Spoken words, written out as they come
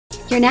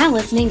You're now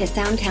listening to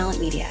Sound Talent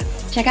Media.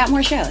 Check out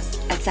more shows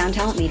at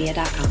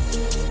soundtalentmedia.com.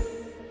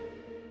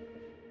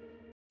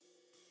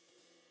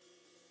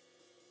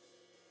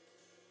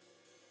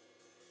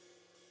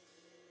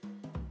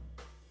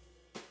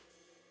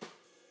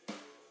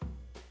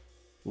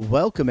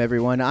 Welcome,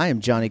 everyone. I am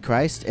Johnny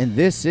Christ, and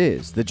this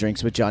is the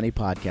Drinks with Johnny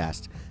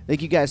podcast.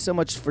 Thank you guys so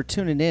much for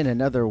tuning in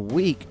another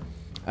week.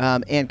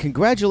 And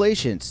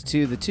congratulations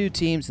to the two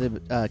teams,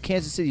 the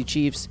Kansas City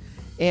Chiefs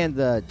and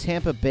the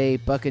Tampa Bay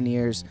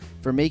Buccaneers,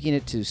 for making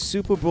it to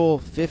Super Bowl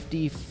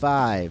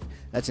 55.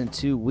 That's in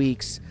 2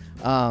 weeks.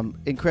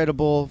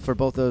 Incredible for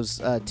both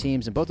those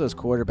teams and both those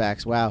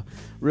quarterbacks. Wow.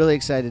 Really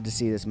excited to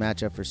see this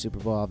matchup for Super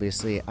Bowl.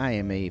 Obviously, I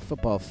am a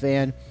football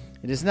fan.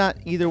 It is not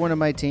either one of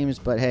my teams,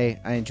 but hey,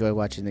 I enjoy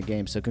watching the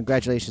game. So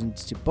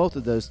congratulations to both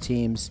of those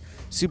teams.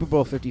 Super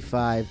Bowl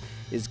 55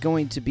 is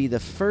going to be the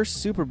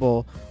first Super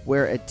Bowl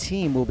where a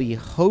team will be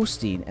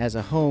hosting as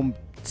a home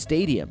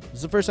stadium.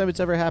 It's the first time it's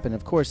ever happened.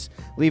 Of course,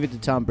 leave it to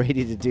Tom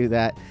Brady to do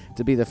that,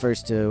 to be the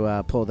first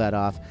to pull that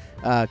off.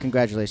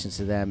 Congratulations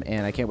to them,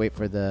 and I can't wait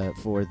for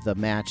the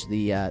match,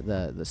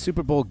 the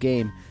Super Bowl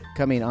game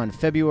coming on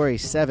February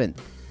 7th,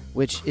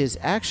 which is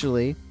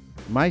actually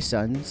my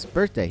son's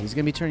birthday. He's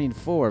going to be turning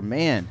 4.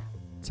 Man,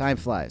 time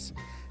flies.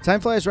 Time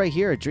flies right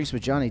here at Drinks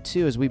with Johnny,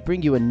 too, as we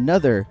bring you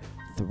another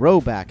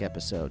Throwback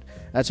episode.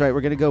 That's right,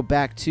 we're going to go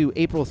back to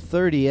April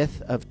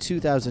 30th of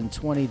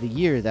 2020, the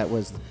year that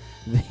was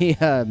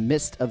the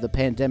midst of the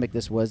pandemic.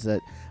 This was that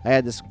I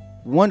had this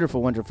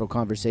wonderful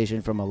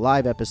conversation from a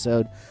live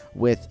episode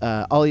with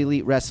All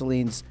Elite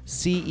Wrestling's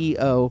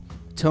CEO,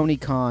 Tony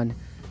Khan.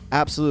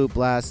 Absolute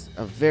blast,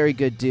 a very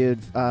good dude.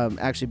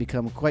 Actually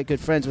become quite good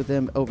friends with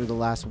him over the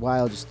last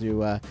while, just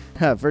through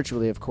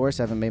virtually, of course.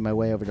 I haven't made my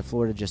way over to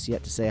Florida just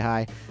yet to say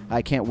hi.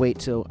 I can't wait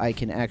till I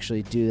can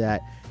actually do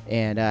that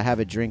and have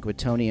a drink with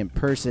Tony in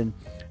person.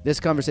 This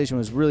conversation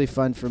was really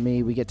fun for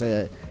me. We get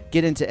to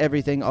get into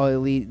everything All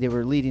Elite. They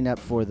were leading up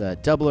for the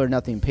Double or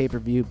Nothing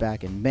pay-per-view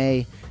back in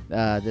May.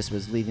 This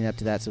was leading up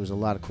to that, so there was a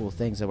lot of cool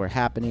things that were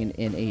happening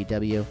in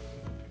AEW.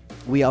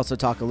 We also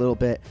talk a little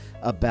bit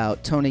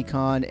about Tony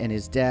Khan and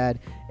his dad,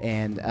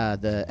 and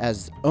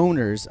as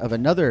owners of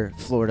another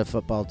Florida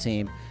football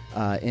team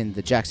in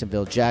the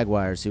Jacksonville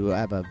Jaguars, who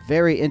have a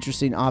very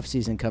interesting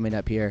offseason coming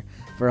up here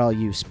for all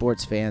you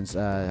sports fans.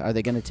 Are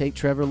they going to take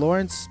Trevor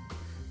Lawrence?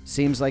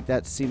 Seems like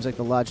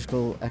the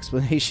logical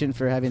explanation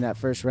for having that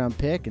first-round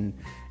pick and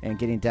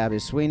getting Dabby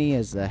Sweeney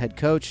as the head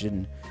coach.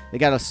 And they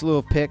got a slew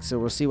of picks, so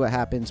we'll see what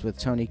happens with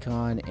Tony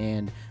Khan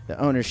and the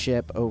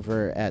ownership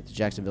over at the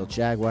Jacksonville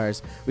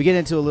Jaguars. We get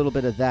into a little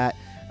bit of that.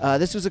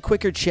 This was a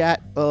quicker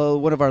chat,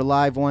 one of our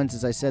live ones,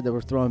 as I said, that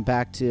we're throwing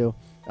back to.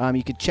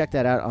 You can check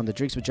that out on the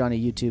Drinks with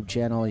Johnny YouTube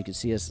channel. You can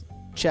see us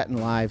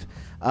chatting live.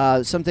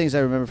 Some things I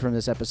remember from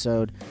this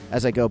episode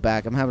as I go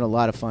back. I'm having a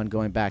lot of fun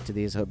going back to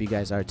these. I hope you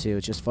guys are too.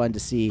 It's just fun to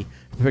see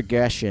the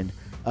progression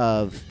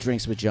of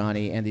Drinks with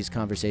Johnny and these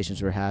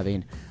conversations we're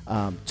having.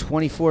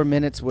 24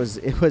 minutes was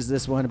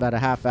this one, about a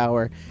half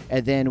hour,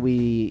 and then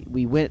we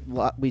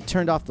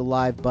turned off the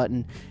live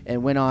button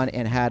and went on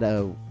and had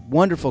a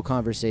wonderful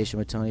conversation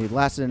with Tony. It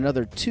lasted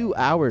another 2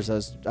 hours.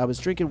 I was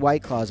drinking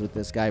White Claws with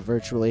this guy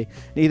virtually.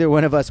 Neither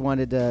one of us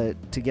wanted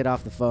to get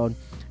off the phone,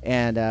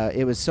 and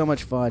it was so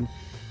much fun.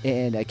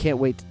 And I can't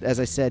wait, as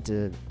I said,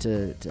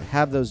 to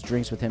have those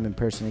drinks with him in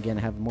person again,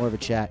 have more of a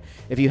chat.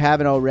 If you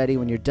haven't already,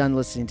 when you're done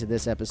listening to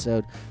this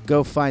episode,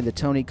 go find the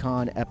Tony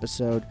Khan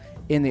episode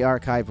in the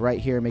archive right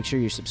here. Make sure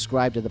you're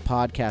subscribed to the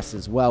podcast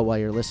as well while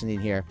you're listening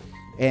here.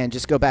 And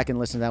just go back and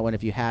listen to that one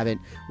if you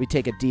haven't. We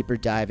take a deeper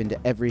dive into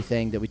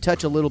everything that we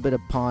touch a little bit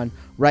upon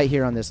right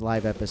here on this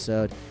live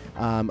episode.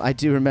 I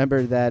do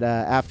remember that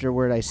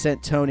afterward I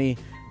sent Tony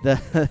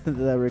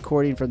the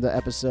recording from the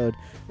episode,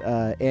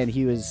 and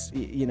he was,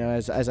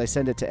 as I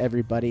send it to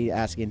everybody,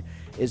 asking,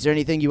 is there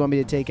anything you want me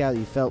to take out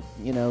you felt,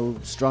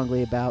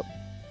 strongly about?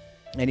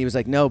 And he was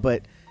like, no,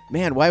 but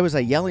man, why was I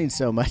yelling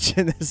so much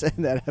in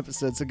that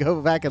episode? So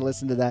go back and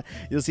listen to that.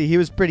 You'll see he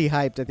was pretty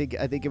hyped.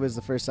 I think it was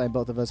the first time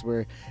both of us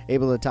were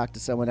able to talk to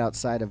someone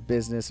outside of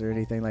business or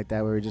anything like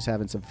that. We were just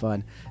having some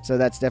fun. So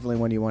that's definitely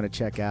one you want to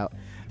check out.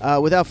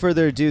 Without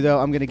further ado, though,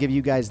 I'm going to give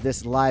you guys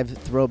this live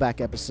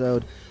throwback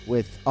episode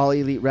with All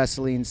Elite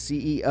Wrestling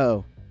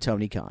CEO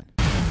Tony Khan.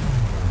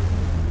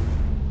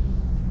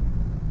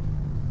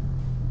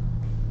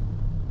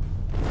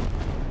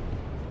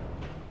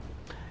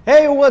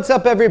 Hey, what's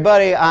up,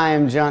 everybody?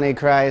 I'm Johnny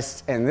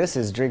Christ, and this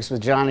is Drinks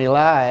with Johnny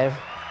Live.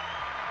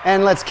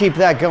 And let's keep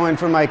that going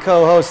for my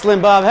co-host,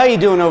 Slim Bob. How you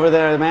doing over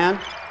there, man?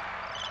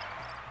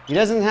 He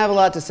doesn't have a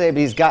lot to say, but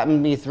he's gotten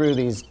me through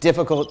these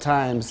difficult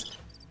times.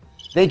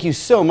 Thank you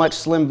so much,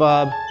 Slim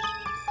Bob.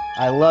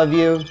 I love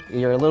you.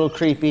 You're a little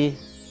creepy,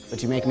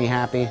 but you make me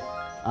happy.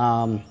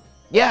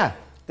 Yeah,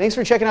 thanks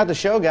for checking out the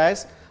show,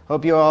 guys.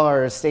 Hope you all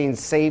are staying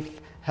safe,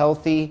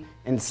 healthy,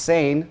 and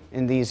sane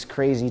in these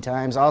crazy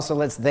times. Also,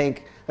 let's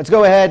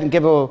go ahead and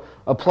give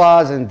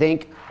applause and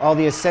thank all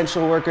the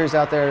essential workers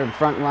out there,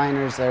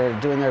 frontliners that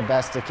are doing their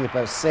best to keep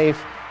us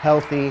safe,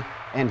 healthy,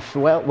 and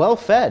well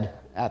fed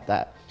at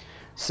that.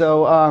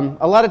 So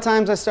a lot of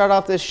times I start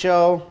off this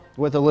show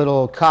with a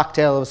little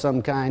cocktail of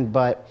some kind,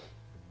 but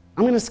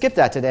I'm going to skip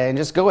that today and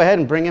just go ahead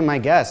and bring in my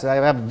guest. I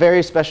have a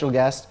very special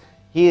guest.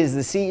 He is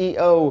the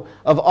CEO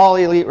of All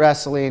Elite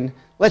Wrestling.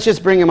 Let's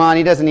just bring him on.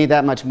 He doesn't need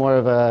that much more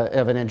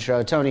of an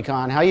intro. Tony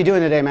Khan, how you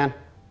doing today, man?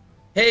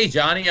 Hey,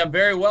 Johnny, I'm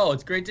very well.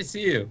 It's great to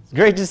see you. It's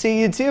great to see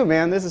you too,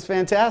 man. This is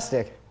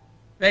fantastic.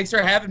 Thanks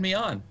for having me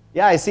on.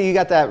 Yeah, I see you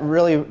got that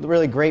really,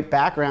 really great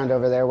background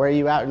over there. Where are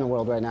you out in the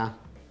world right now?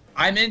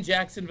 I'm in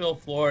Jacksonville,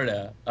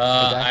 Florida.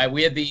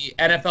 We had the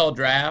NFL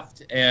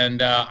draft,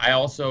 and I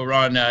also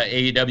run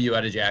AEW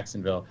out of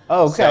Jacksonville.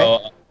 Oh, okay.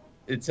 So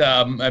it's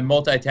a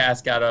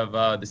multitask out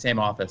of the same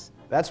office.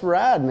 That's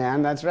rad,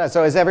 man. That's rad.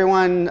 So is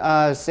everyone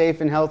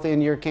safe and healthy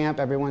in your camp?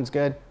 Everyone's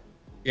good?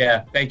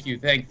 Yeah, thank you.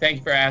 Thank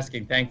you for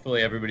asking.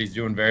 Thankfully, everybody's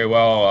doing very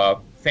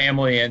well.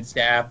 Family and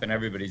staff, and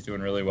everybody's doing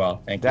really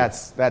well. Thank you.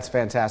 That's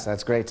fantastic.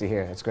 That's great to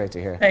hear. That's great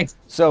to hear. Thanks.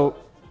 So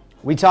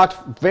we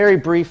talked very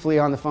briefly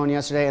on the phone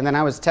yesterday, and then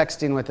I was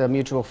texting with a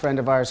mutual friend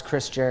of ours,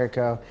 Chris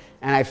Jericho,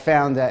 and I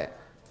found that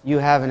you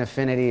have an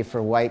affinity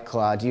for White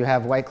Claw. Do you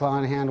have White Claw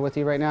on hand with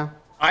you right now?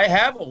 I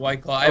have a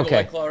White Claw. I have Okay. a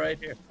White Claw right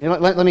here. You know,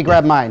 let me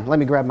grab mine. Let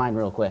me grab mine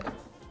real quick.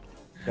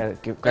 Grab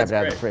it out of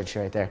the great. fridge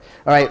right there.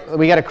 All right,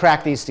 we got to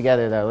crack these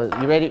together, though.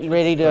 You ready? You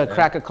ready to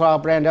crack a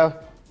claw, Brando?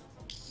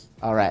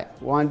 All right,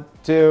 1,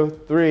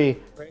 2, 3.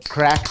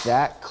 Crack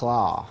that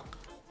claw.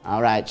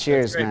 All right,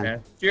 cheers, That's great,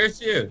 man. Cheers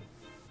to you.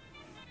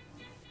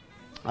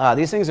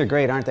 These things are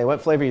great, aren't they?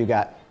 What flavor you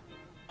got?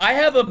 I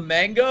have a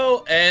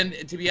mango, and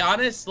to be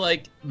honest,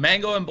 like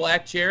mango and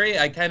black cherry,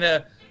 I kind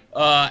of,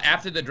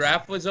 after the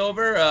draft was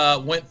over,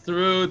 went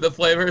through the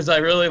flavors I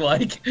really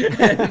like,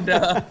 and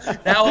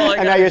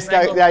now you're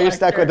stuck. Now you're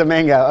stuck with the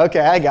mango. Okay,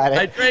 I got it.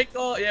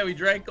 We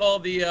drank all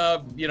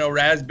the,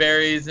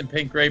 raspberries and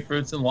pink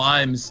grapefruits and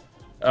limes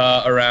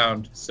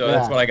around, so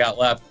that's what I got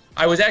left.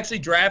 I was actually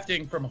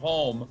drafting from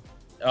home,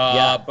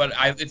 but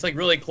it's like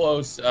really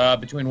close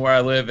between where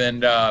I live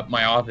and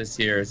my office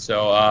here,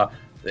 so.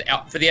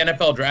 For the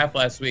NFL draft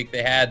last week,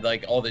 they had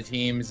like all the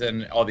teams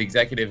and all the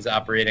executives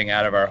operating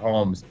out of our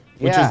homes,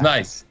 which was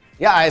nice.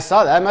 Yeah, I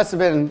saw that. It must have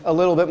been a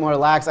little bit more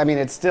lax. I mean,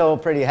 it's still a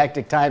pretty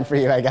hectic time for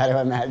you, I got to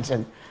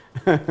imagine.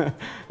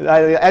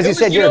 As you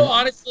said,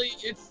 honestly,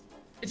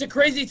 it's a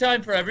crazy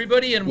time for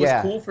everybody, and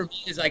what's cool for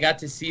me is I got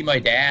to see my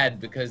dad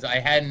because I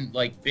hadn't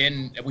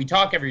we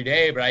talk every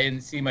day, but I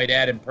didn't see my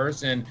dad in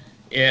person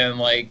in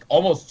like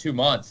almost 2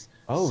 months.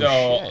 Oh,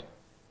 shit.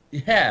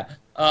 Yeah.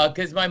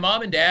 Because my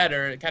mom and dad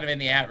are kind of in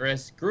the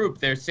at-risk group.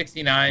 They're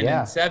 69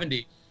 and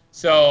 70.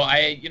 So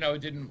I,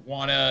 didn't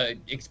want to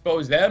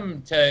expose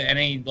them to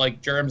any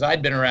like germs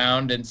I'd been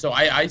around. And so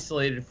I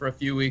isolated for a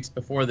few weeks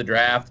before the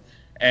draft.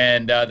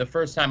 And the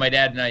first time my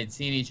dad and I had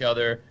seen each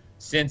other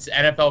since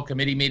NFL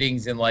committee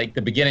meetings in like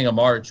the beginning of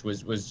March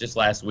was just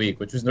last week,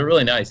 which was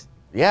really nice.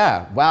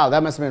 Yeah. Wow.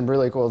 That must have been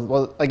really cool.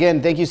 Well,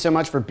 again, thank you so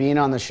much for being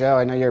on the show.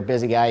 I know you're a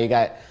busy guy. You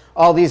got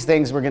all these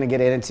things we're going to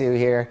get into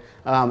here,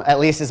 at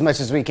least as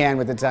much as we can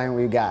with the time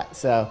we've got.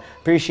 So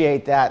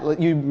appreciate that.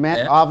 You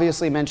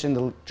obviously mentioned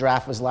the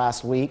draft was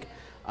last week.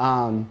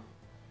 I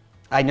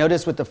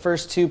noticed with the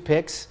first 2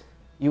 picks,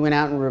 you went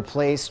out and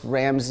replaced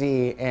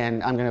Ramsey,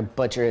 and I'm going to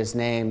butcher his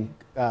name,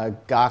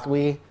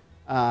 Gothwe.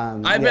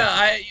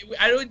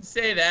 I wouldn't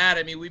say that.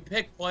 I mean, we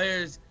picked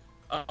players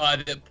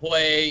that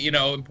play,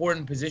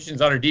 important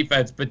positions on our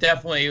defense, but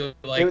definitely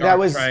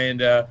trying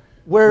to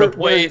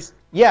replace.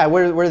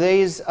 Were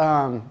these,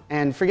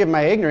 and forgive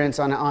my ignorance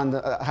on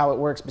how it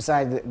works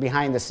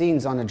behind the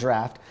scenes on the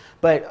draft,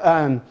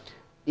 but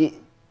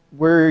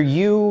were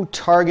you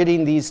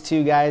targeting these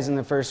 2 guys in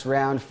the first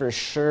round for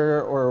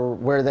sure, or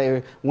were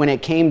they, when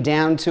it came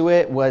down to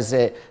it, was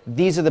it,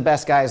 these are the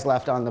best guys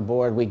left on the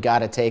board, we got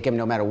to take them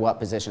no matter what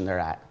position they're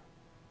at?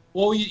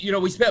 Well,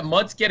 we spent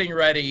months getting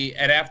ready,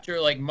 and after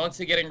like months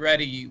of getting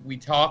ready, we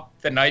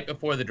talked the night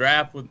before the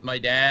draft with my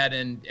dad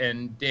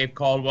and Dave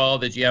Caldwell,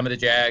 the GM of the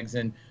Jags,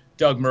 and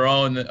Doug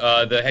Marrone,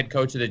 the head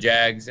coach of the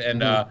Jags, and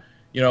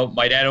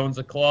my dad owns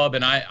a club,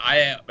 and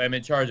I am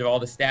in charge of all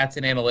the stats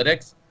and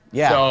analytics.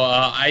 Yeah. So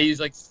I use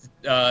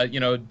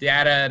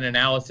data and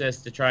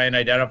analysis to try and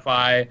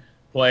identify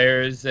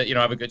players that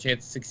have a good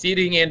chance of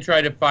succeeding, and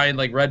try to find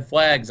like red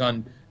flags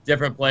on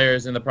different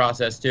players in the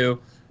process too.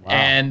 Wow.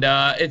 And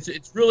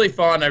it's really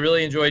fun. I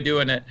really enjoy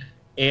doing it.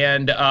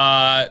 And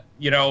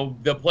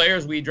the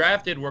players we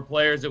drafted were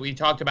players that we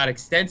talked about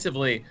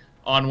extensively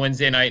on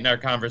Wednesday night in our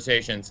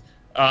conversations.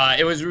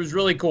 It was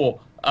really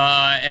cool.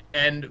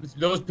 And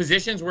those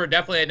positions were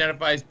definitely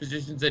identified as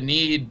positions of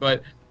need,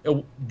 but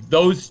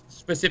those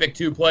specific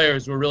 2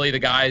 players were really the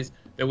guys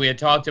that we had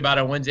talked about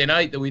on Wednesday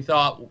night that we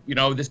thought,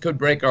 this could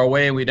break our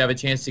way and we'd have a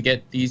chance to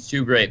get these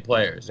 2 great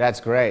players. That's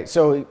great.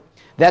 So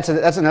that's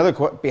another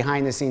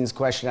behind-the-scenes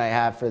question I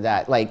have for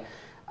that. Like,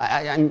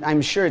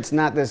 I'm sure it's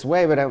not this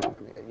way, but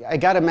I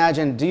got to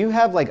imagine, do you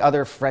have like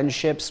other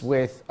friendships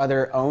with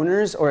other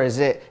owners, or is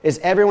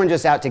everyone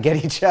just out to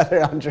get each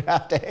other on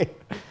draft day?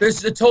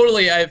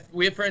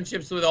 We have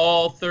friendships with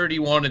all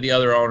 31 of the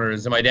other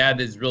owners, and my dad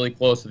is really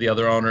close to the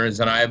other owners,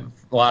 and I have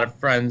a lot of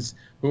friends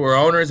who are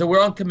owners, and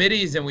we're on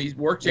committees, and we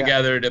work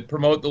together to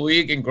promote the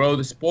league and grow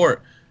the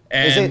sport.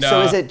 And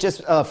is it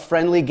just a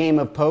friendly game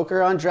of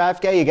poker on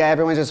draft day? You got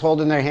everyone just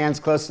holding their hands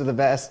close to the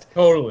vest?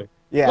 Totally.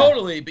 Yeah.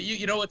 Totally. But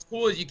you know what's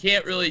cool is you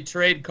can't really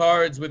trade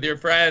cards with your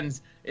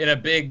friends in a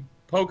big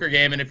poker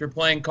game. And if you're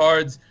playing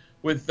cards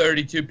with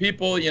 32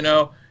 people, you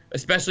know,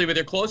 especially with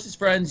your closest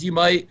friends, you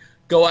might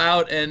go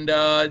out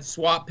and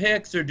swap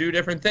picks or do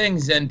different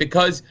things. And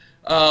because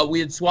we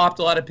had swapped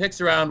a lot of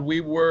picks around,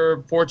 we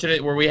were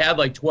fortunate where we had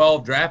like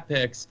 12 draft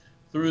picks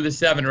through the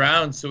 7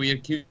 rounds. So we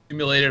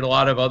accumulated a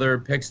lot of other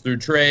picks through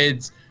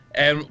trades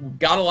and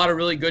got a lot of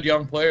really good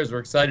young players we're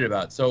excited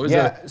about. So it was,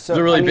 it was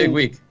a really big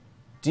week.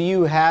 Do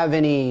you have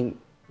any,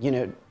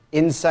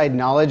 inside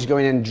knowledge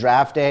going in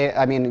draft day?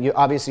 I mean,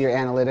 obviously your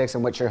analytics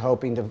and what you're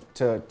hoping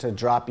to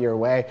drop your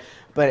way,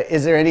 but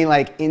is there any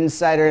like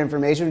insider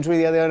information between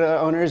the other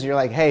owners? You're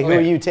like, hey, who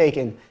are you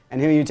taking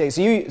and who you take?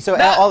 So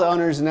all the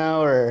owners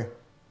know, or?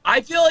 I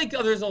feel like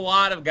there's a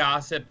lot of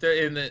gossip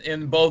there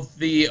in both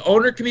the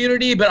owner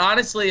community, but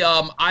honestly,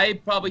 I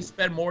probably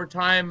spend more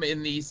time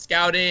in the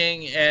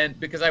scouting and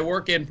because I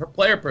work in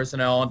player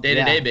personnel on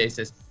day-to-day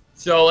basis.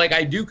 So like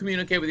I do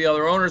communicate with the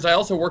other owners. I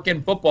also work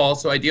in football,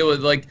 so I deal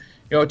with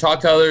talk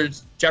to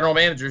others, general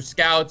managers,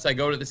 scouts. I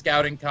go to the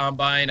scouting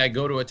combine. I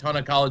go to a ton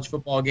of college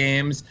football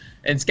games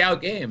and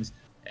scout games.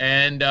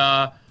 And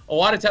a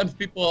lot of times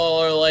people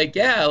are like,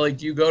 yeah, like,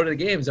 do you go to the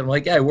games? I'm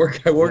like, yeah, I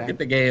work at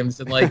the games.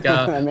 And like,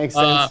 that makes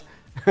sense.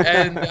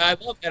 and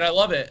I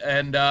love it.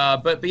 And,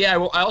 but yeah,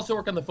 I also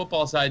work on the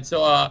football side.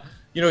 So,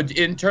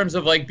 in terms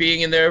of like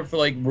being in there for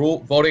like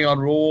voting on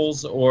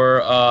rules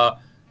or,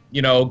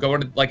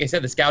 going to, like I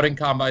said, the scouting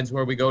combines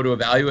where we go to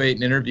evaluate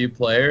and interview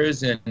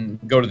players and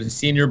go to the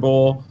Senior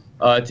Bowl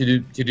to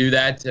do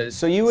that.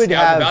 So you would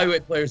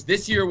evaluate players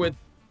this year with.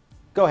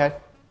 Go ahead.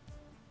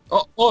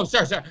 Oh,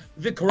 sorry.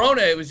 The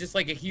Corona, it was just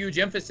like a huge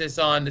emphasis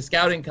on the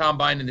scouting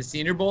combine and the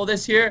Senior Bowl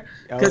this year.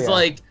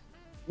 Because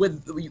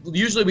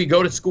usually we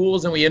go to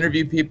schools and we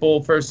interview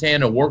people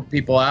firsthand and work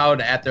people out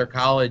at their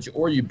college,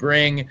 or you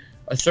bring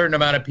a certain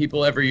amount of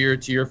people every year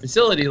to your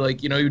facility.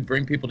 Like, you'd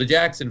bring people to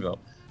Jacksonville.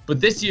 But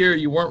this year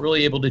you weren't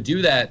really able to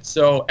do that.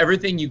 So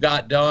everything you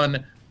got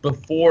done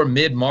before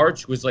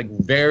mid-March was like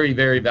very,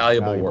 very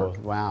valuable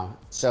work. Wow.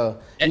 So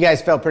you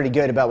guys felt pretty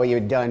good about what you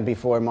had done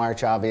before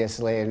March,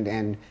 obviously,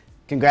 and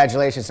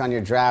congratulations on your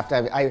draft.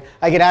 I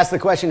could ask the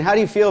question, how do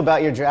you feel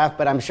about your draft?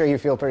 But I'm sure you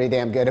feel pretty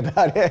damn good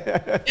about it.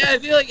 Yeah, I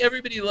feel like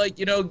everybody,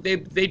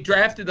 they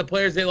drafted the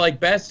players they like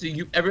best. So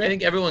I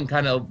think everyone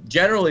kind of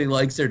generally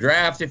likes their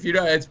draft. If you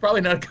don't, it's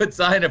probably not a good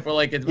sign if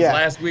it was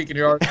last week and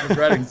you're already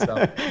regretting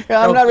stuff.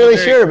 I'm not really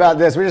sure about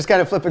this. We're just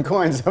kind of flipping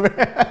coins over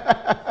here.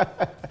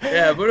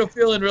 Yeah, but I'm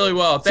feeling really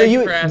well. Thank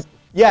you for asking.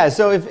 Yeah,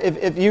 so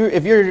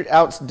if you're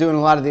out doing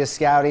a lot of the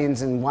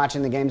scoutings and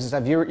watching the games and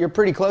stuff, you're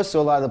pretty close to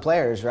a lot of the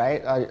players,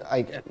 right?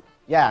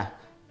 Yeah.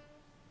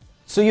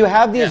 So you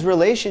have these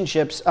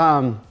relationships.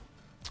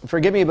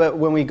 Forgive me, but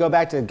when we go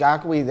back to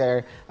Gakwe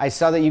there, I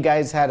saw that you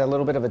guys had a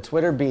little bit of a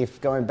Twitter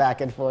beef going back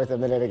and forth a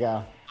minute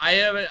ago. I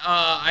haven't.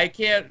 I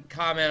can't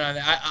comment on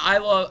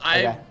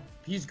that.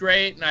 He's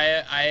great, and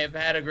I have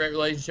had a great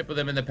relationship with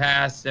him in the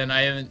past, and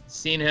I haven't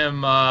seen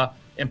him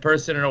in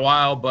person in a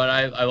while, but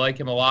I like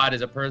him a lot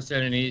as a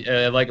person, and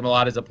I like him a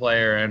lot as a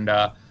player, and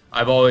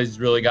I've always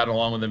really gotten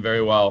along with him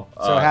very well.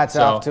 So hats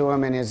off to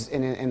him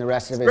in the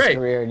rest of his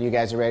career, and you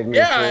guys are ready to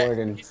move forward,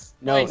 and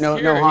no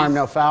harm,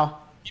 no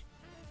foul.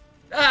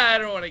 I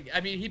don't want to. I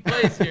mean, he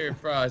plays here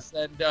for us,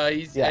 and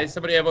he's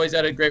somebody I've always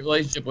had a great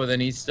relationship with,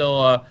 and he's still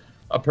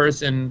a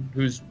person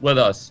who's with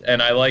us,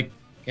 and I like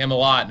him a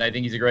lot, and I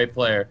think he's a great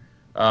player.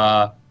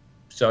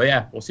 So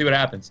yeah, we'll see what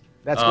happens.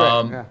 That's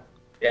great.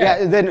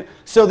 Yeah. Then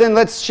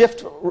let's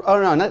shift.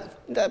 Oh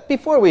no,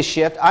 before we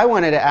shift, I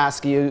wanted to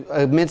ask you,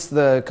 amidst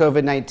the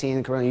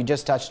COVID-19 corona, you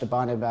just touched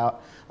upon it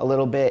about a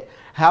little bit.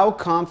 How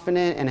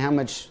confident and how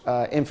much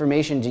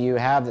information do you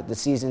have that the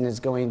season is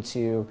going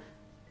to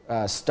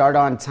start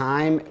on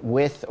time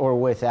with or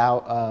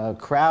without a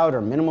crowd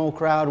or minimal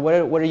crowd?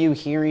 What are you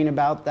hearing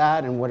about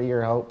that, and what are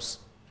your hopes?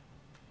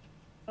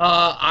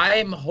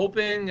 I'm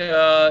hoping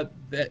that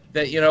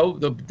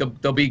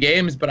there'll be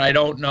games, but I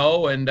don't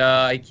know, and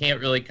I can't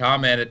really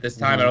comment at this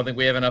time. I don't think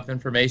we have enough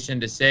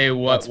information to say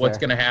what's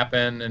going to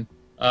happen, and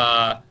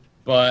I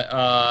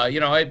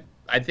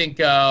think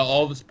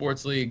all the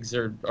sports leagues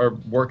are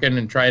working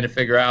and trying to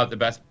figure out the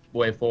best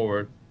way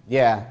forward.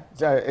 Yeah.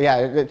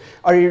 So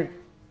are you?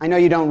 I know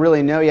you don't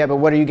really know yet, but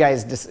what are you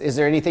guys? Is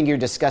there anything you're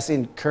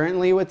discussing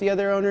currently with the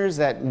other owners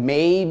that's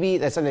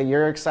something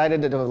you're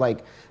excited to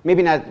like?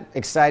 Maybe not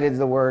excited is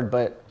the word,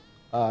 but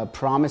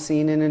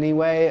promising in any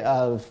way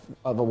of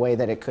a way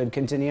that it could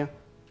continue.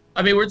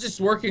 I mean, we're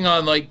just working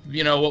on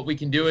what we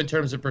can do in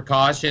terms of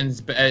precautions,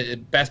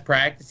 best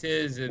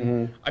practices,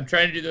 and I'm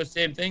trying to do those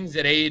same things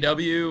at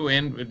AEW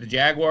and with the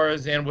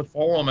Jaguars and with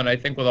Fulham, and I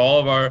think with all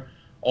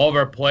of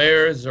our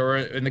players, or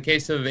in the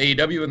case of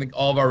AEW and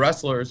all of our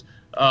wrestlers.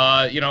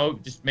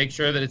 Just make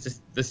sure that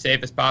it's the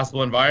safest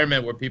possible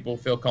environment where people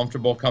feel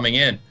comfortable coming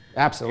in.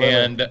 Absolutely.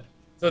 And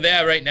so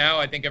right now,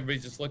 I think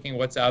everybody's just looking at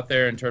what's out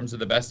there in terms of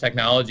the best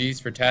technologies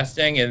for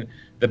testing and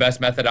the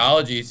best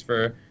methodologies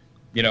for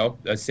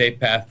a safe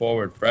path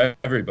forward for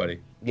everybody.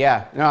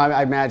 Yeah, no,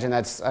 I imagine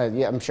that's,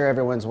 I'm sure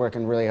everyone's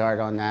working really hard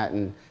on that,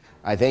 and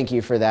I thank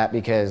you for that,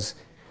 because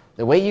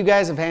the way you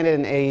guys have handled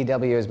in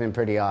AEW has been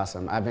pretty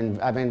awesome. I've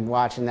been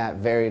watching that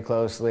very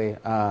closely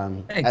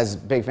as a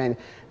big fan.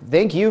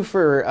 Thank you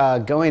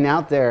for going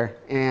out there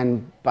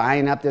and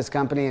buying up this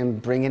company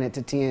and bringing it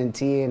to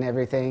TNT and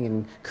everything,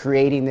 and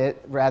creating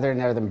it rather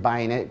than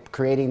buying it,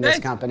 creating this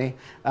company.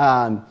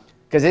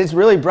 Because it's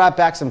really brought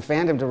back some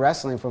fandom to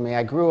wrestling for me.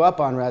 I grew up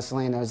on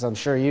wrestling, as I'm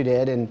sure you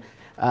did, and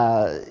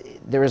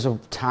there was a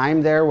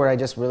time there where I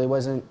just really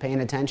wasn't paying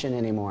attention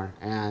anymore.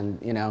 And,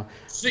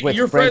 so with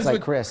you're friends friends like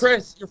with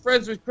Chris. You're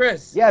friends with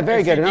Chris. Yeah,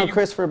 very good. I know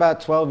Chris for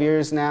about 12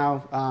 years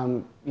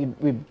now.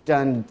 We've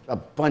done a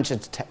bunch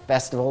of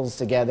festivals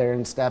together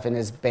and stuff in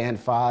his band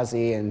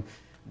Fozzy, and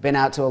been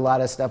out to a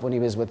lot of stuff when he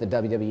was with the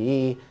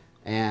WWE.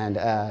 And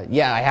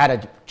I had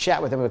a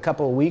chat with him a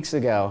couple of weeks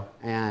ago,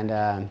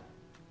 and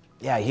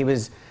he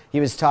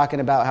was talking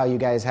about how you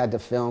guys had to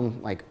film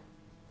like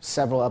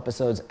several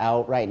episodes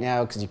out right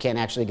now because you can't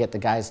actually get the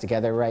guys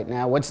together right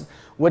now.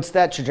 What's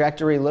that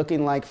trajectory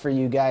looking like for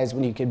you guys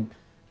when you could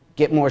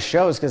get more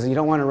shows, because you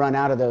don't want to run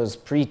out of those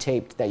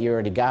pre-taped that you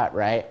already got,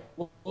 right?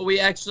 Well, we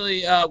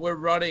actually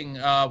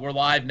we're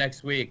live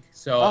next week,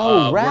 so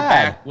rad. We're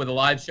back with a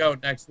live show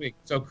next week.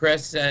 So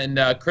Chris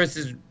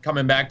is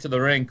coming back to the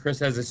ring. Chris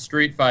has a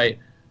street fight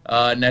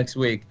next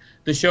week.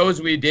 The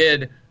shows we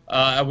did.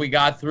 We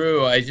got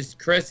through.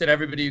 Chris and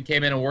everybody who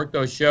came in and worked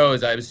those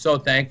shows, I was so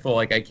thankful.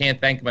 Like, I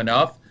can't thank them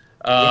enough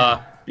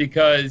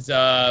because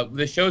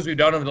the shows we've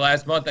done over the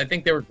last month, I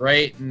think they were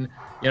great. And,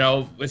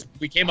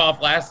 we came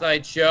off last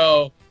night's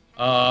show.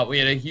 We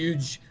had a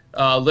huge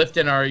lift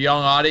in our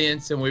young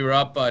audience, and we were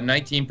up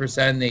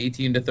 19% in the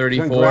 18 to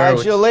 34.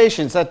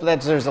 Congratulations.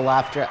 There's a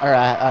laugh track, or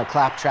a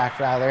clap track,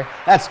 rather.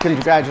 That's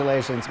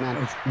congratulations,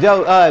 man.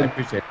 Yo, I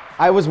appreciate it.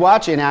 I was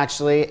watching,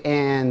 actually,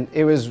 and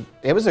it was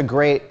a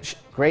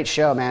great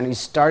show, man. He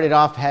started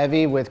off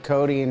heavy with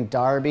Cody and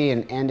Darby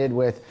and ended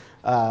with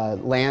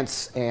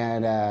Lance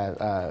and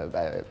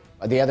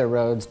the other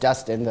Rhodes,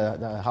 Dustin,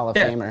 the Hall of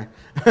Famer.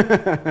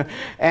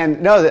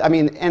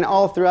 And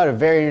all throughout a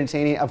very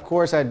entertaining. Of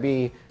course, I'd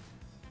be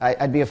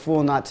a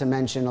fool not to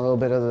mention a little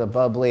bit of the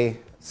bubbly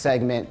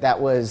segment. That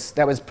was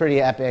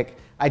pretty epic.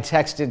 I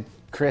texted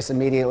Chris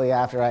immediately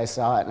after I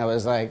saw it, and I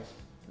was like,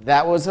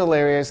 that was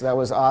hilarious. That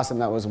was awesome.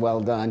 That was well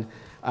done.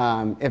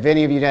 If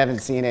any of you haven't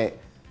seen it,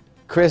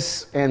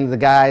 Chris and the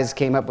guys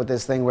came up with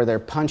this thing where they're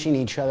punching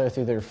each other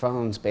through their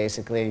phones,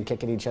 basically, and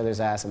kicking each other's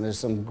ass. And there's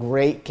some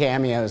great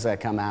cameos that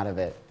come out of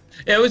it.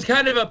 It was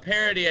kind of a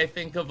parody, I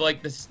think, of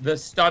like the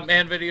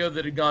stuntman video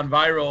that had gone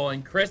viral.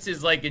 And Chris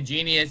is like a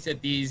genius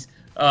at these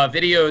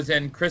videos,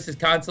 and Chris is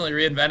constantly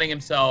reinventing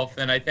himself.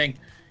 And I think,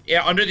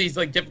 under these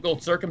like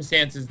difficult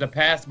circumstances, the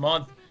past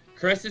month,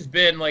 Chris has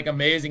been like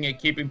amazing at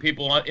keeping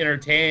people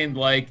entertained,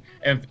 like,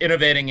 and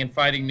innovating and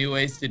finding new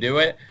ways to do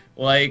it.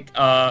 Like,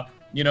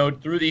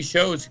 through these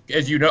shows,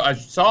 as you know, I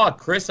saw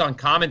Chris on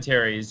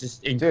commentary is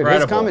just incredible.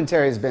 Dude, his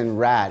commentary has been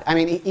rad. I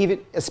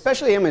mean,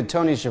 especially him and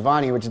Tony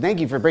Schiavone, which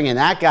thank you for bringing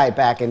that guy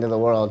back into the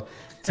world.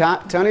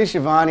 Tony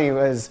Schiavone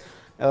was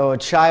a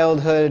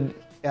childhood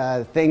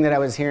thing that I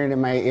was hearing in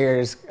my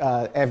ears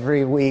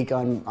every week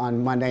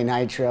on Monday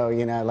Nitro.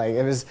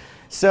 It was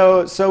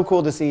so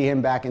cool to see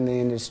him back in the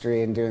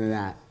industry and doing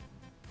that.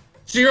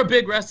 So you're a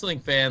big wrestling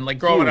fan, like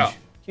growing up.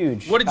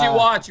 Huge. What did you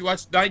watch? You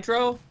watched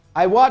Nitro?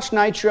 I watched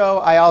Nitro.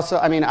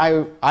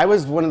 I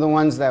was one of the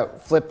ones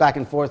that flipped back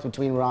and forth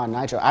between Raw and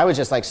Nitro. I was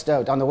just like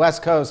stoked. On the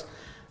West Coast,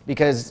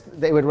 because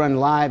they would run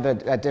live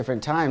at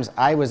different times,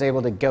 I was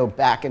able to go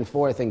back and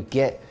forth and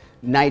get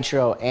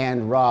Nitro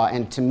and Raw.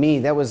 And to me,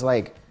 that was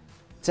like,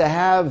 to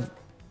have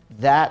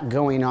that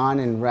going on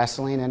in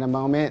wrestling in a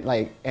moment,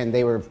 like, and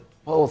they were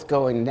both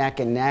going neck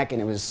and neck,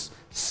 and it was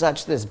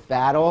such this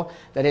battle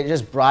that it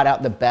just brought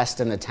out the best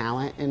in the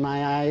talent in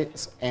my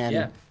eyes.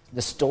 And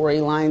the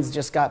storylines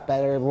just got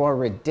better, more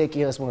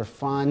ridiculous, more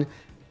fun.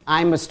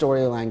 I'm a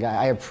storyline guy.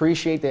 I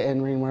appreciate the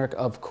in-ring work,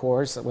 of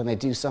course, when they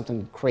do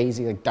something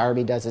crazy, like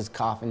Darby does his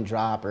coffin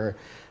drop, or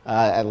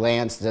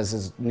Lance does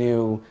his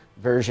new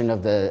version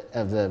of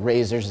the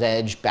Razor's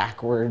Edge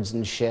backwards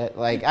and shit.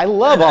 Like, I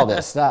love all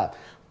this stuff.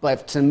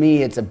 But to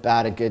me, it's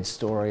about a good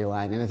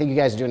storyline. And I think you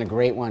guys are doing a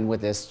great one with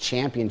this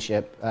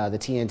championship, the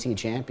TNT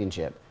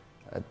Championship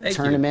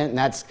tournament. And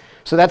that's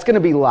going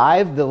to be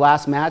live, the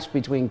last match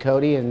between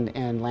Cody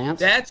and Lance?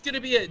 That's going to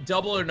be a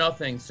double or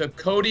nothing. So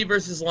Cody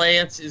versus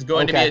Lance is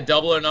going to be a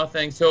double or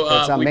nothing. So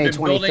it's on May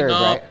 23rd,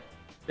 right?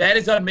 That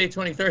is on May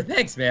 23rd.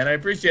 Thanks, man. I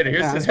appreciate it.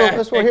 That's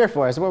what we're here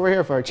for. That's what we're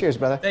here for. Cheers,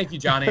 brother. Thank you,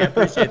 Johnny. I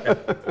appreciate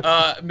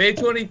that. May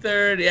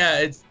 23rd,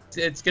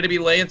 it's going to be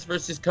Lance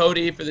versus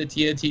Cody for the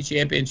TNT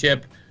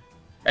Championship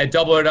at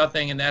Double or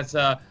Nothing, and that's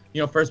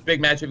first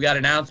big match we've got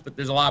announced, but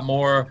there's a lot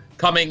more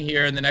coming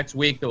here in the next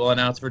week that we'll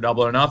announce for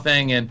Double or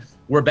Nothing, and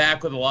we're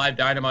back with a live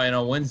Dynamite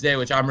on Wednesday,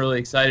 which I'm really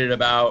excited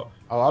about.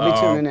 Oh, I'll be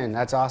tuning in.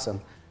 That's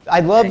awesome. I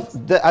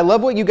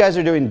love what you guys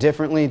are doing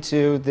differently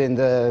too than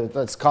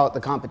let's call it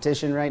the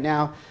competition right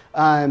now.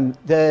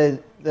 The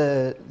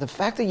the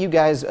fact that you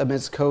guys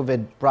amidst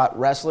COVID brought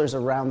wrestlers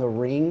around the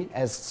ring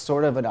as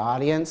sort of an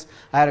audience.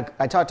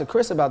 I talked to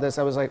Chris about this.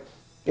 I was like,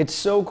 it's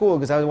so cool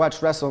because I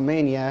watched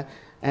WrestleMania,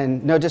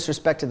 and no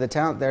disrespect to the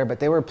talent there, but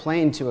they were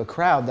playing to a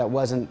crowd that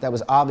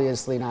was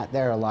obviously not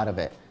there, a lot of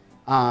it.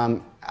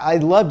 I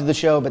loved the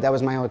show, but that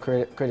was my only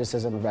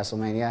criticism of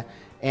WrestleMania.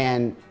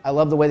 And I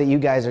love the way that you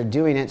guys are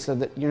doing it, so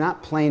that you're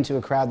not playing to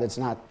a crowd that's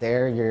not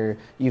there.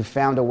 You've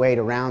found a way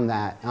around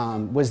that.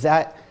 Was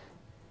that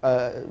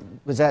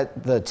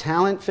the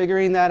talent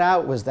figuring that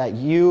out? Was that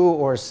you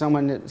or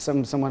someone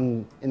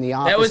in the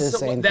office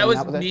saying that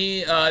was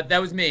me? That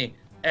was me.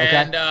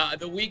 And okay.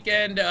 The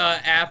weekend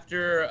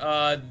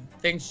after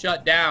things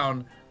shut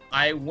down,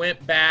 I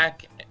went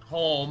back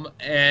home,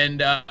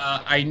 and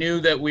I knew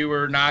that we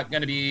were not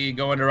going to be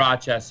going to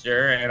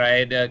Rochester, and I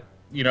had to,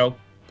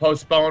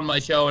 postpone my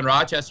show in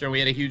Rochester, and we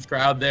had a huge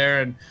crowd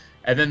there, and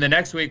then the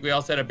next week we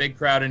also had a big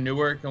crowd in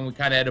Newark, and we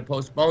kind of had to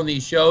postpone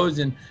these shows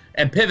and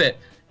pivot.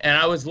 And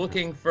I was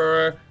looking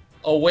for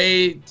a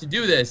way to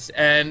do this,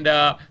 and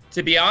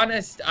to be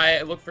honest,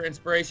 I looked for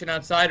inspiration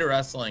outside of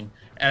wrestling,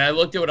 and I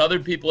looked at what other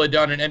people had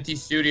done in empty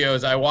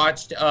studios. I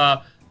watched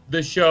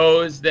the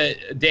shows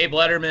that Dave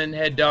Letterman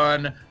had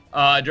done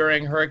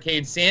during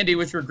Hurricane Sandy,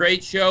 which were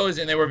great shows,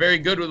 and they were very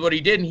good with what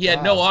he did, and he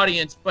had no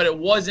audience, but it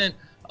wasn't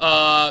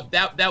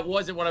that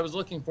wasn't what I was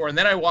looking for. And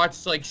then I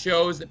watched like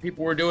shows that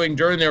people were doing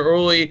during their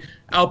early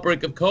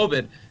outbreak of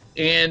COVID,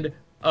 and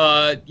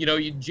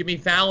Jimmy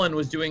Fallon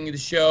was doing the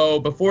show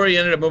before he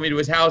ended up moving to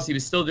his house. He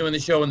was still doing the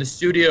show in the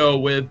studio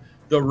with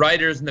the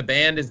writers and the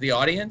band as the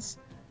audience,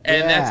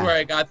 and that's where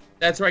I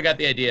got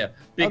the idea,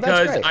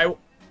 because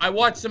I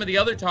watched some of the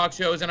other talk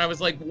shows, and I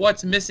was like,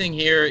 what's missing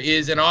here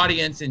is an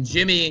audience, and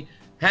Jimmy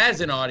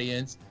has an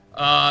audience.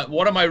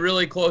 One of my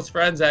really close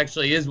friends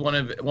actually is one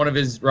of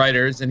his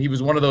writers, and he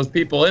was one of those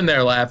people in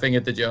there laughing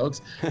at the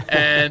jokes.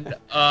 And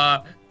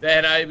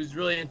then I was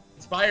really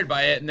inspired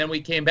by it, and then we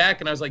came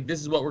back, and I was like,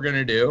 this is what we're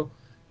gonna do.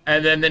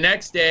 And then the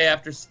next day,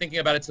 after thinking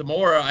about it some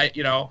more, I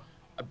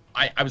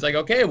was like,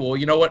 okay, well,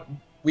 you know what?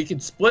 We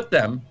could split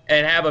them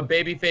and have a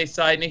babyface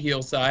side and a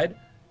heel side.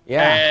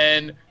 Yeah.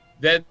 And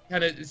then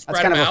kind of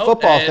spread them out. That's kind of a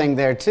football thing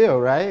there too,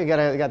 right? You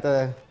got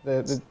the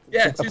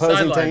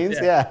opposing teams.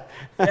 Yeah.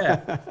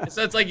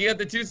 So it's like you got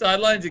the two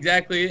sidelines,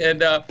 exactly,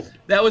 and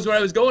that was what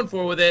I was going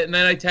for with it. And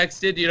then I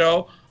texted,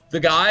 the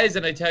guys,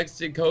 and I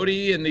texted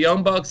Cody and the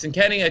Young Bucks and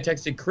Kenny. I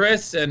texted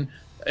Chris and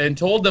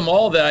told them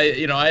all that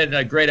I had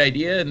a great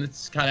idea, and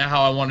it's kind of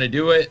how I want to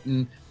do it,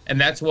 and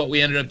that's what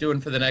we ended up doing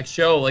for the next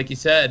show. Like you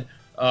said,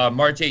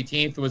 March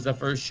 18th was the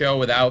first show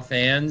without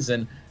fans,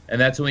 and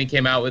that's when we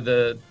came out with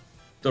the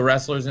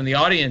wrestlers in the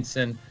audience.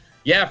 And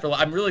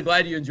I'm really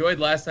glad you enjoyed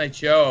last night's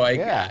show.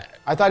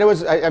 I thought it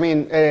was. I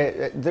mean,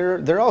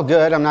 they're all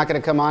good. I'm not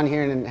going to come on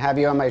here and have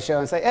you on my show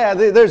and say,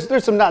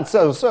 there's some not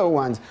so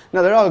ones.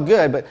 No, they're all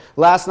good. But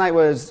last night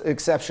was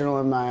exceptional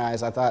in my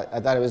eyes. I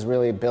thought it was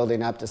really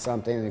building up to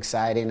something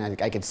exciting.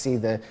 I could see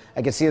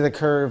the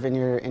curve in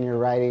your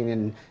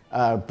writing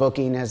and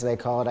booking, as they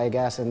call it, I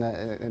guess, in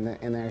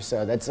there.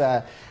 So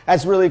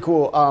that's really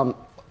cool.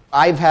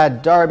 I've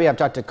had Darby. I've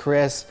talked to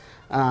Chris.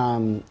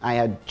 I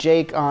had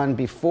Jake on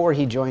before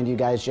he joined you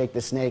guys, Jake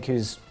the Snake,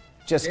 who's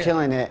just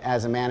killing it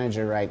as a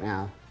manager right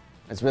now.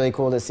 It's really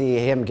cool to see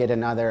him get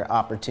another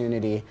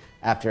opportunity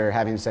after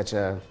having such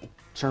a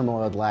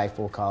turmoiled life,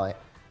 we'll call it.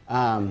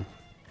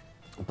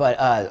 But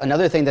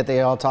another thing that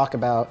they all talk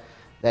about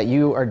that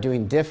you are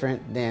doing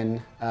different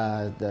than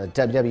the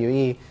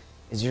WWE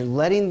is you're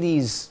letting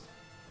these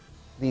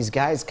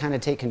guys kind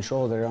of take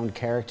control of their own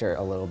character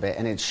a little bit,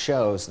 and it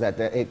shows that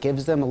it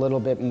gives them a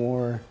little bit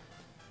more,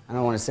 I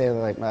don't want to say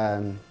like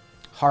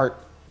heart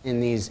in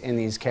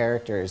these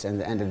characters and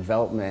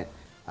development.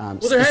 Well,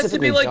 there has to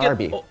be like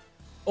an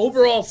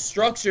overall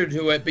structure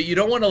to it, but you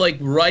don't want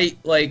to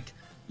write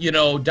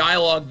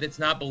dialogue that's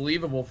not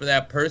believable for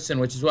that person,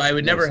 which is why I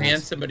would never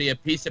hand somebody a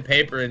piece of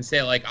paper and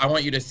say I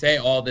want you to say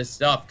all this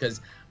stuff,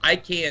 because I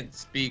can't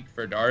speak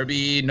for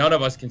Darby. None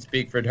of us can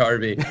speak for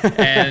Darby.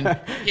 And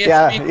he's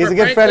a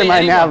good friend of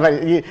mine now,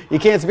 but you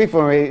can't speak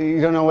for him.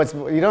 You don't know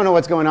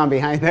what's going on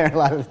behind there a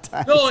lot of the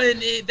time. No,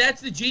 and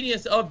that's the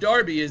genius of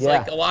Darby is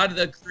a lot of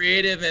the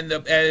creative and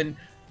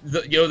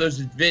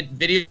those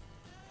videos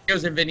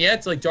and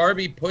vignettes.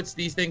 Darby puts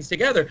these things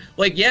together.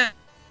 It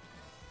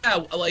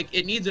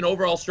needs an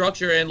overall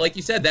structure, and like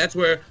you said, that's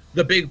where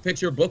the big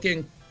picture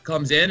booking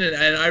comes in,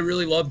 and I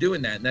really love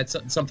doing that, and that's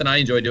something I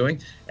enjoy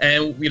doing.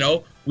 And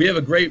we have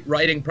a great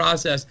writing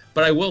process,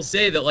 but I will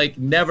say that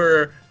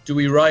never do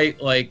we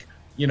write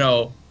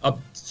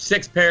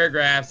 6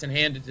 paragraphs and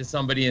hand it to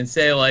somebody and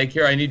say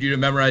here, I need you to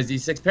memorize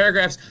these 6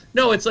 paragraphs.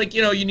 No, it's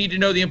you need to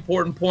know the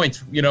important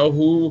points,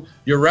 who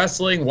you're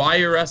wrestling, why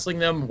you're wrestling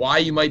them, why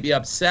you might be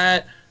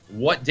upset,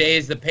 what day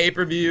is the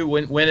pay-per-view,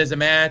 when is a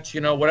match,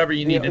 whatever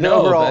you need to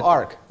know. The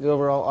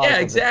overall arc. Yeah,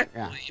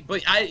 exactly.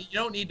 But you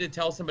don't need to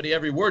tell somebody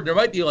every word. There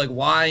might be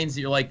lines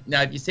that you're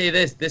now if you say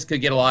this could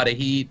get a lot of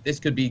heat, this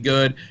could be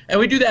good. And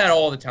we do that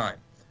all the time.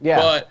 Yeah.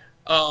 But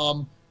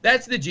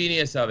that's the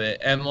genius of it.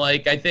 And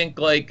I think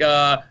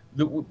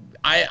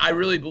I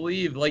really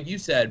believe, like you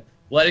said,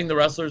 letting the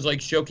wrestlers like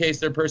showcase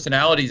their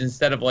personalities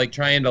instead of like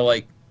trying to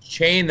like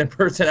chain their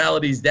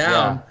personalities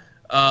down.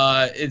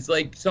 It's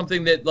like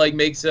something that like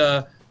makes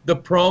the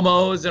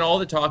promos and all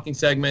the talking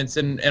segments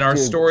and our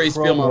stories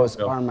feel more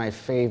promos are my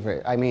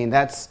favorite. I mean,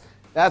 that's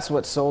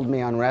what sold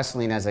me on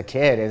wrestling as a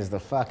kid, is the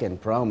fucking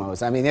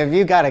promos. I mean, if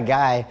you got a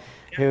guy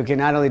who can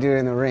not only do it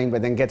in the ring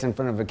but then gets in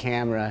front of a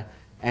camera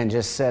and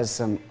just says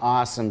some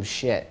awesome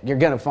shit, you're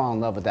gonna fall in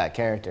love with that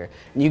character.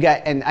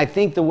 And I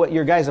think what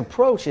your guys'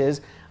 approach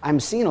is, I'm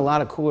seeing a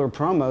lot of cooler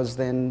promos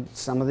than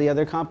some of the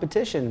other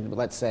competition.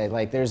 Let's say,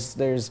 like there's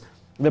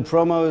the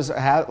promos,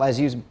 as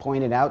you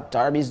pointed out,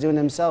 Darby's doing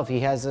himself. He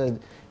has a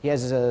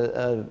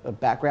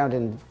background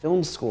in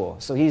film school,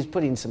 so he's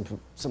putting some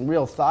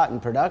real thought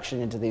and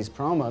production into these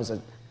promos that,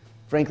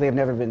 frankly, have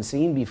never been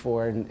seen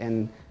before,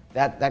 and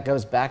that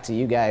goes back to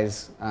you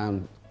guys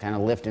kind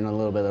of lifting a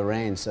little bit of the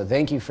reins. So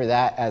thank you for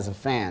that as a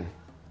fan.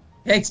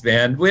 Thanks,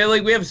 man. We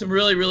have some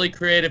really, really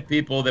creative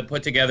people that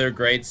put together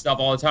great stuff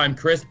all the time.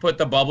 Chris put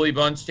the Bubbly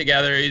Bunch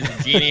together. He's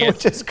a genius.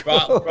 Which is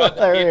cool. Brought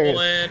the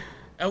people in,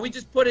 and we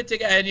just put it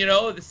together.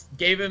 And this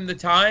gave him the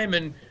time,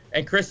 and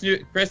Chris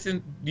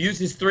used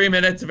his 3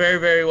 minutes very,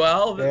 very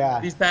well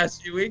these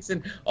past few weeks.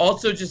 And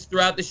also just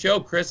throughout the show,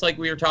 Chris, like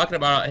we were talking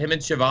about, him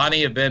and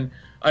Shivani have been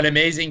an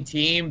amazing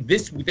team.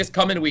 This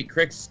coming week,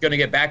 Chris is going to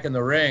get back in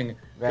the ring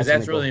because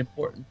that's really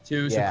important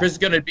too. So Chris is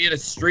going to be in a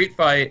street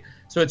fight.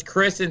 So it's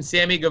Chris and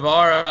Sammy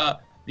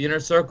Guevara, the Inner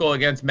Circle,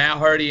 against Matt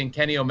Hardy and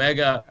Kenny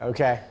Omega.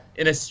 Okay.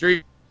 In a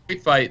street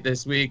fight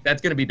this week. That's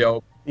going to be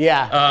dope.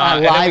 Yeah,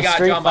 live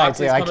street fight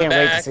too. I can't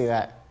wait to see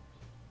that.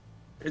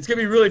 It's going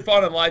to be really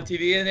fun on live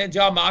TV. And then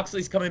John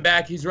Moxley's coming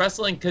back. He's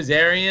wrestling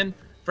Kazarian,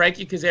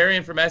 Frankie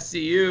Kazarian from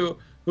SCU,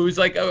 who's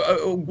like,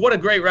 what a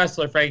great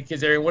wrestler, Frankie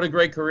Kazarian. What a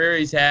great career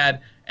he's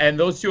had. And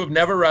those two have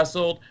never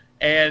wrestled.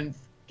 And,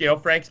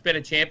 Frank's been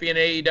a champion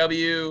in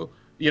AEW.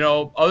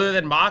 Other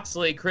than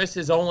Moxley, Chris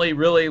has only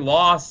really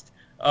lost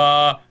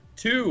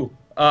to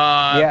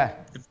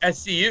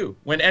SCU.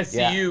 When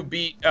SCU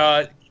beat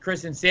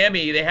Chris and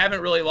Sammy, they haven't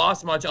really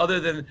lost much other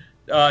than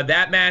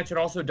that match, and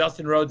also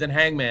Dustin Rhodes and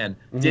Hangman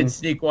did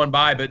sneak one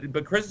by.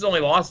 But Chris has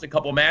only lost a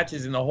couple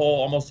matches in the whole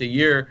almost a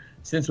year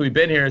since we've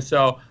been here.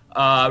 So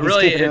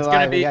really, it's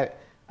going to be.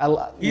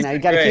 You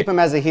got to keep him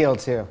as a heel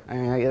too. I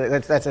mean,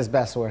 that's his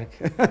best work.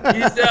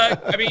 He's.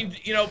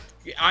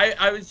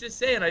 I was just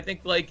saying. I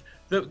think like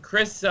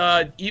Chris,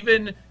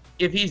 even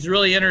if he's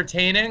really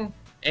entertaining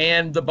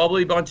and the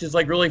Bubbly Bunch is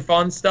like really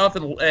fun stuff,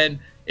 and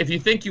if you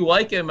think you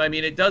like him, I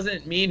mean, it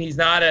doesn't mean he's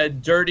not a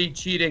dirty,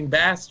 cheating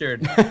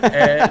bastard.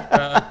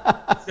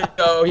 And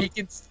so he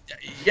can.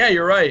 Yeah,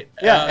 you're right.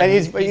 Yeah, and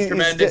he's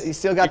tremendous. He's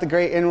still got the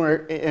great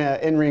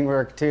in-ring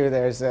work too.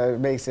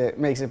 Makes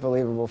it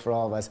believable for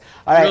all of us.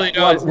 All right, really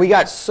does. We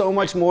got so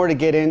much more to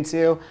get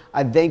into.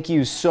 I thank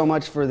you so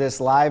much for this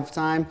live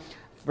time.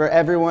 For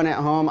everyone at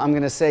home, I'm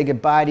going to say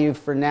goodbye to you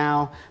for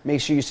now. Make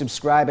sure you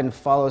subscribe and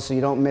follow so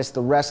you don't miss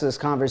the rest of this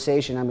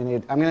conversation. I'm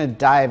going to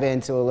dive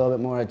into a little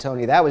bit more of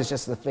Tony. That was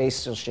just the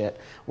facial shit.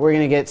 We're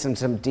going to get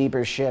some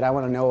deeper shit. I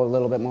want to know a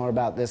little bit more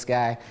about this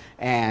guy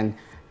and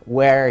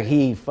where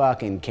he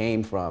fucking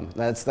came from.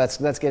 Let's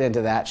get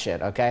into that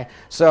shit, okay?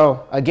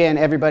 So, again,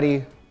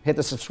 everybody, hit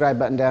the subscribe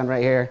button down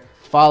right here.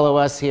 Follow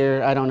us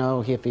here. I don't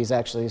know if he's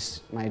actually,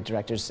 my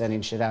director's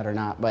sending shit out or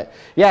not, but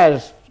yeah,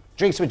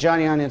 Drinks with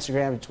Johnny on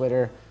Instagram,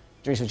 Twitter,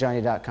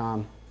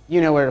 drinkswithjohnny.com.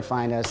 You know where to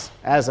find us.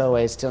 As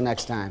always, till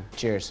next time.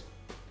 Cheers.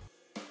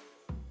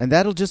 And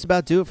that'll just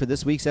about do it for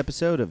this week's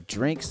episode of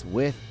Drinks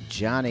with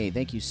Johnny.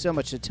 Thank you so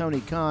much to Tony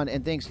Khan,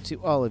 and thanks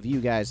to all of you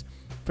guys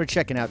for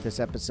checking out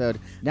this episode.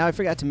 Now, I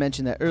forgot to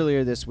mention that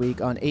earlier this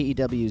week on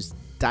AEW's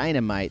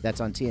Dynamite,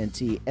 that's on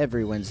TNT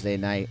every Wednesday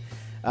night,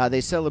 they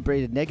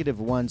celebrated Negative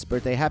One's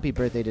birthday. Happy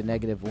birthday to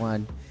Negative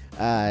One.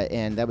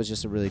 And that was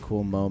just a really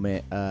cool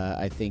moment.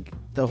 I think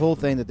the whole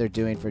thing that they're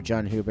doing for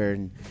John Huber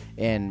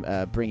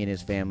and bringing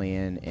his family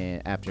in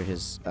and after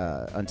his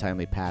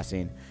untimely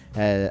passing,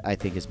 I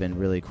think has been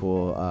really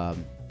cool.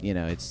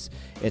 It's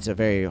a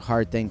very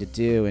hard thing to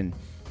do, and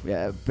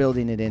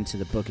building it into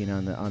the booking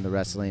on the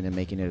wrestling and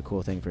making it a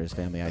cool thing for his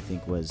family, I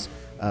think was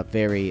a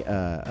very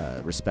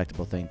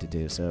respectable thing to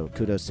do. So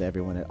kudos to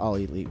everyone at All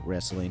Elite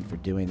Wrestling for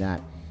doing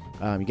that.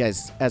 You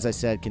guys, as I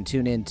said, can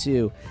tune in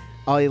to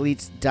All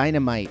Elite's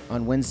Dynamite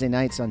on Wednesday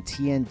nights on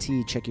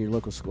TNT. Check your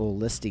local school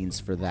listings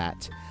for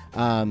that.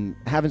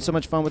 Having so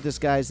much fun with this,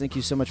 guys. Thank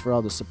you so much for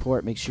all the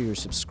support. Make sure you're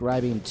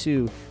subscribing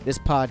to this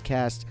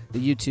podcast, the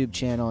YouTube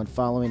channel, and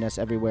following us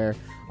everywhere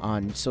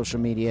on social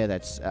media.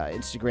 That's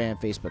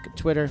Instagram, Facebook, and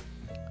Twitter.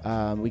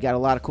 We got a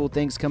lot of cool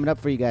things coming up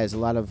for you guys. A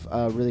lot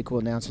of really cool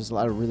announcements, a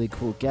lot of really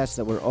cool guests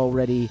that we're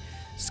already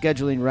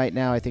scheduling right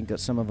now. I think that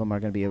some of them are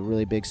going to be a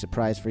really big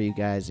surprise for you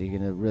guys. You're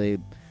going to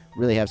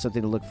really have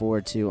something to look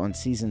forward to on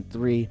Season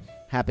 3,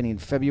 happening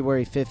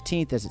February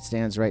 15th as it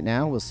stands right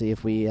now. We'll see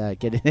if we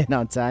get it in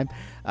on time.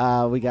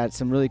 We got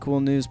some really cool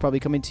news probably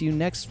coming to you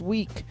next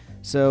week.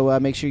 So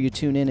make sure you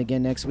tune in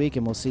again next week,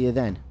 and we'll see you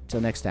then.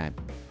 Till next time.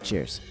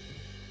 Cheers.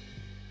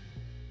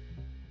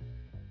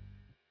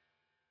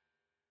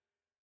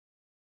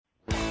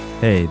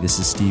 Hey, this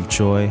is Steve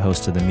Choi,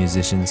 host of the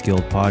Musicians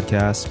Guild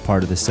podcast,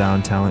 part of the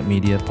Sound Talent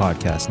Media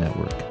podcast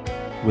network.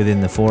 Within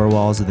the four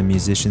walls of the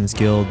Musicians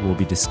Guild, we'll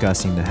be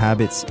discussing the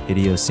habits,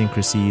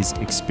 idiosyncrasies,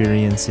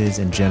 experiences,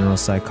 and general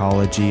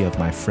psychology of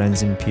my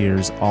friends and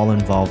peers, all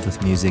involved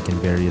with music in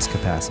various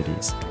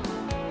capacities.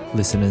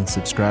 Listen and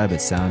subscribe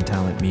at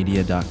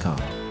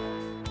soundtalentmedia.com.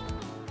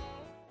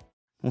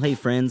 Well, hey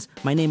friends,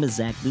 my name is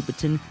Zach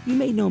Lupiton. You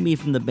may know me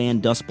from the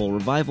band Dust Bowl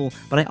Revival,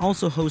 but I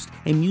also host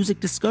a music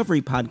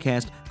discovery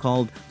podcast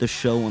called The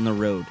Show on the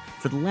Road.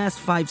 For the last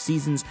 5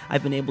 seasons,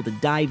 I've been able to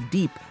dive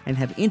deep and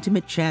have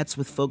intimate chats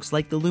with folks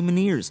like the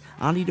Lumineers,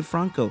 Ani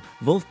DeFranco,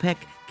 Wolfpack,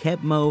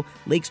 Keb Mo,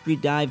 Lake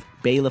Street Dive,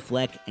 Bela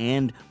Fleck,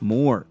 and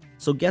more.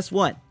 So guess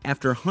what?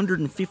 After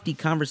 150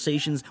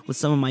 conversations with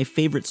some of my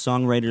favorite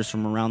songwriters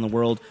from around the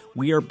world,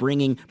 we are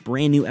bringing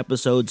brand new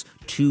episodes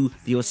to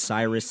the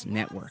Osiris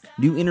Network.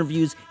 New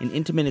interviews and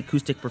intimate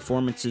acoustic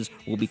performances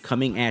will be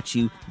coming at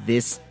you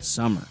this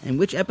summer. And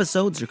which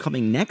episodes are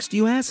coming next,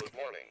 you ask?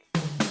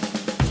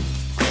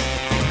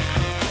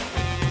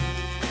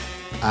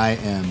 I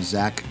am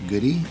Zach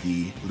Goody,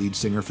 the lead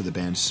singer for the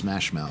band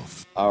Smash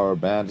Mouth. Our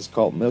band is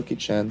called Milky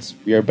Chance.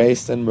 We are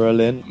based in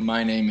Berlin.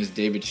 My name is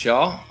David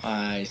Shaw.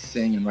 I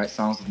sing and write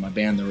songs with my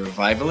band, The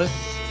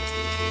Revivalists.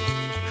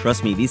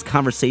 Trust me, these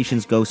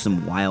conversations go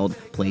some wild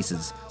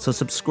places. So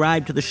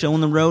subscribe to The Show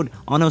on the Road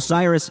on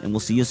Osiris, and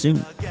we'll see you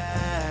soon.